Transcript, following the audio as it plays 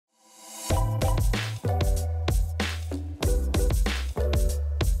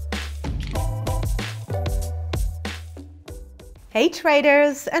Hey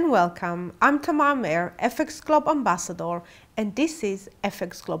traders and welcome. I'm Tamar Mehr, FXGlobe Ambassador, and this is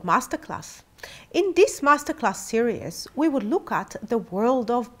FXGlobe Masterclass. In this Masterclass series, we will look at the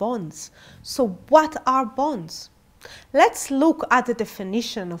world of bonds. So what are bonds? Let's look at the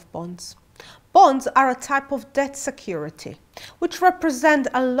definition of bonds. Bonds are a type of debt security, which represent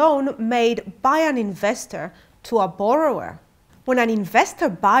a loan made by an investor to a borrower. When an investor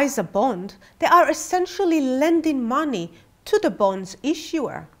buys a bond, they are essentially lending money to the bond's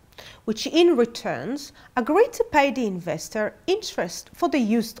issuer, which in returns agree to pay the investor interest for the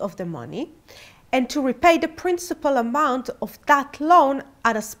use of the money and to repay the principal amount of that loan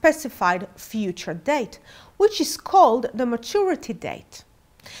at a specified future date, which is called the maturity date.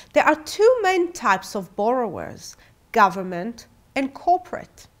 There are two main types of borrowers: government and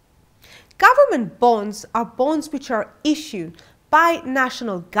corporate. Government bonds are bonds which are issued by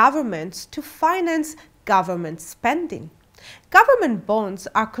national governments to finance government spending. Government bonds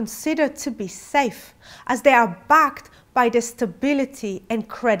are considered to be safe as they are backed by the stability and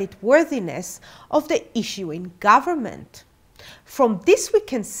creditworthiness of the issuing government. From this we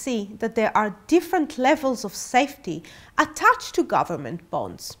can see that there are different levels of safety attached to government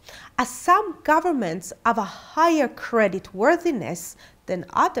bonds, as some governments have a higher creditworthiness than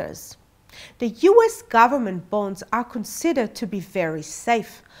others. The US government bonds are considered to be very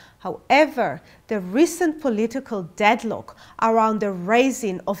safe. However, the recent political deadlock around the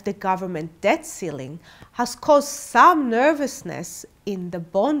raising of the government debt ceiling has caused some nervousness in the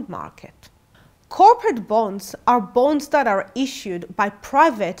bond market. Corporate bonds are bonds that are issued by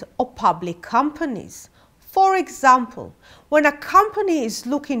private or public companies. For example, when a company is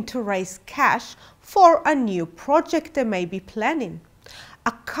looking to raise cash for a new project they may be planning,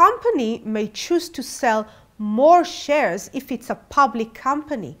 a company may choose to sell more shares if it's a public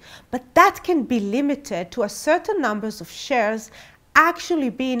company, but that can be limited to a certain numbers of shares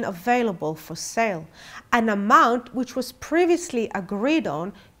actually being available for sale, an amount which was previously agreed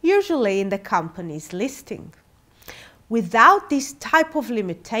on, usually in the company's listing. Without this type of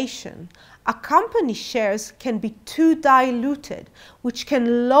limitation, a company's shares can be too diluted, which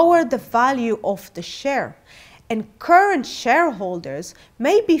can lower the value of the share, and current shareholders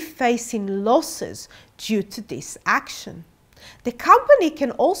may be facing losses due to this action. The company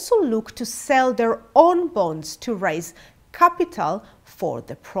can also look to sell their own bonds to raise capital for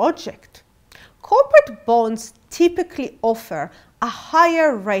the project. Corporate bonds typically offer a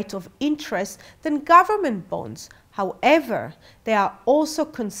higher rate of interest than government bonds. However, they are also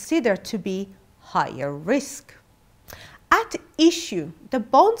considered to be higher risk. At issue, the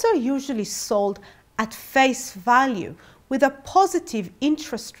bonds are usually sold at face value with a positive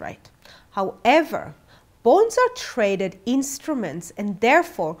interest rate. However, bonds are traded instruments and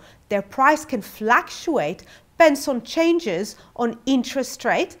therefore their price can fluctuate based on changes on interest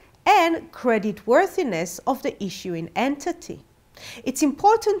rate and creditworthiness of the issuing entity. It's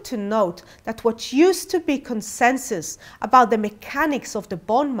important to note that what used to be consensus about the mechanics of the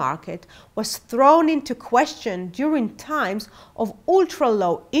bond market was thrown into question during times of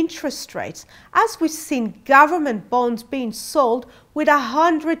ultra-low interest rates, as we've seen government bonds being sold with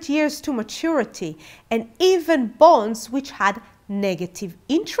 100 years to maturity and even bonds which had negative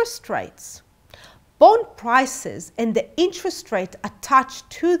interest rates. Bond prices and the interest rate attached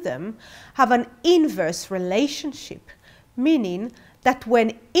to them have an inverse relationship, meaning that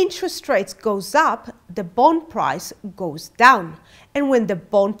when interest rates goes up, the bond price goes down, and when the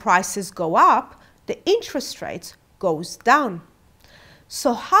bond prices go up, the interest rates goes down.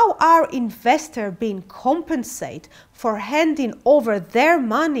 So how are investors being compensated for handing over their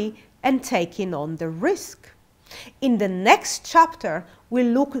money and taking on the risk? In the next chapter,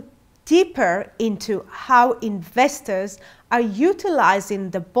 we'll look deeper into how investors are utilizing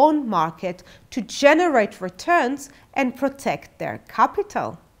the bond market to generate returns and protect their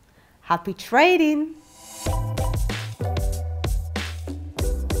capital. Happy trading!